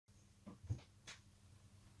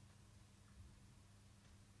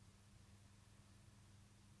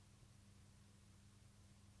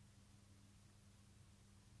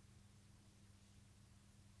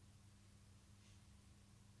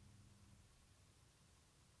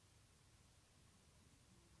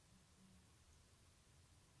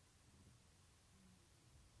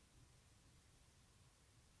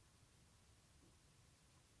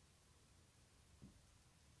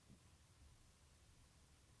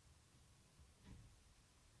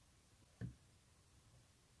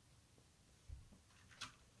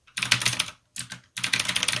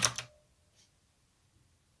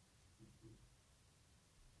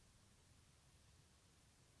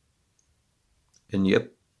And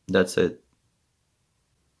yep, that's it.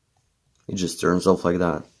 It just turns off like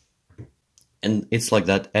that. And it's like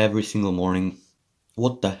that every single morning.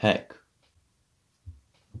 What the heck?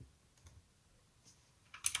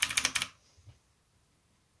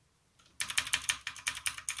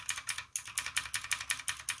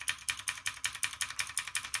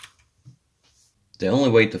 The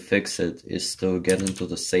only way to fix it is to get into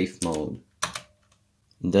the safe mode.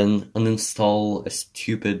 And then uninstall a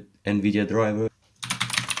stupid NVIDIA driver.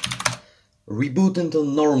 Reboot into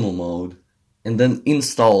normal mode. And then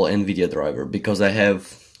install NVIDIA driver, because I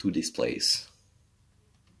have two displays.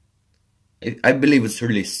 I believe it's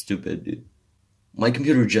really stupid, dude. My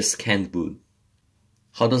computer just can't boot.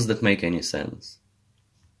 How does that make any sense?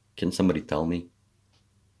 Can somebody tell me?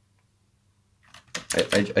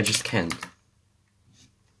 I just can't.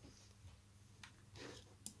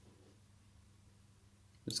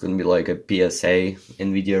 It's gonna be like a PSA,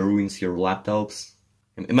 NVIDIA ruins your laptops.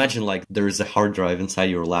 Imagine like there is a hard drive inside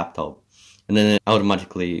your laptop and then it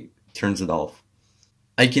automatically turns it off.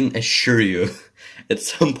 I can assure you, at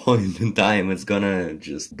some point in time it's gonna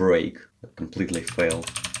just break, completely fail.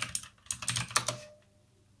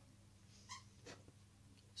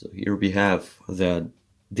 So here we have the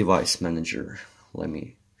device manager. Let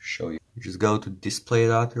me show you. Just go to display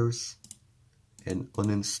adapters and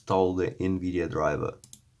uninstall the NVIDIA driver.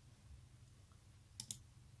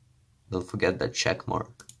 Don't forget that check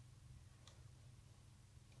mark.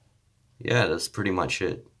 Yeah, that's pretty much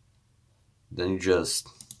it. Then you just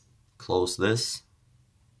close this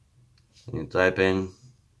and you type in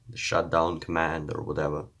the shutdown command or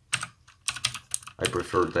whatever. I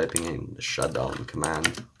prefer typing in the shutdown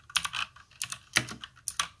command.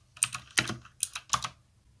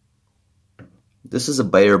 This is a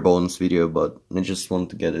bare bones video, but I just want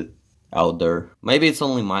to get it out there. Maybe it's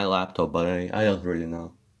only my laptop, but I don't really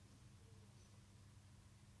know.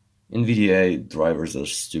 NVIDIA drivers are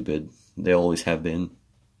stupid. They always have been.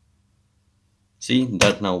 See,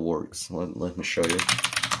 that now works. Let me show you.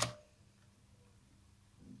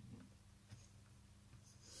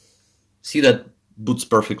 See, that boots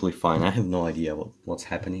perfectly fine. I have no idea what's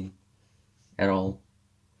happening at all.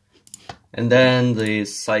 And then the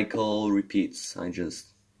cycle repeats. I just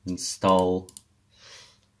install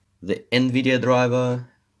the NVIDIA driver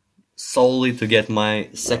solely to get my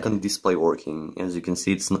second display working. As you can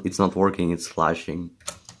see, it's not working, it's flashing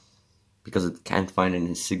because it can't find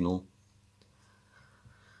any signal.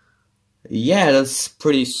 Yeah, that's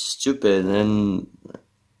pretty stupid, and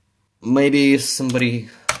maybe somebody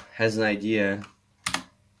has an idea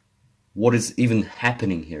what is even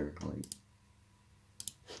happening here. Like,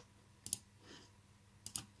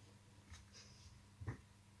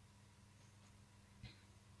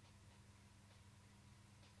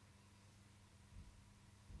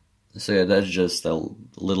 so yeah, that's just a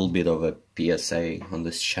little bit of a PSA on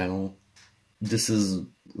this channel. This is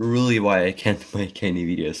really why I can't make any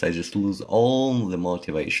videos. I just lose all the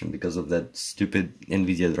motivation because of that stupid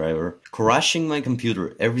NVIDIA driver crashing my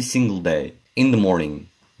computer every single day in the morning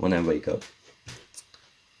when I wake up.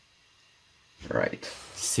 Right.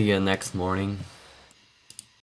 See you next morning.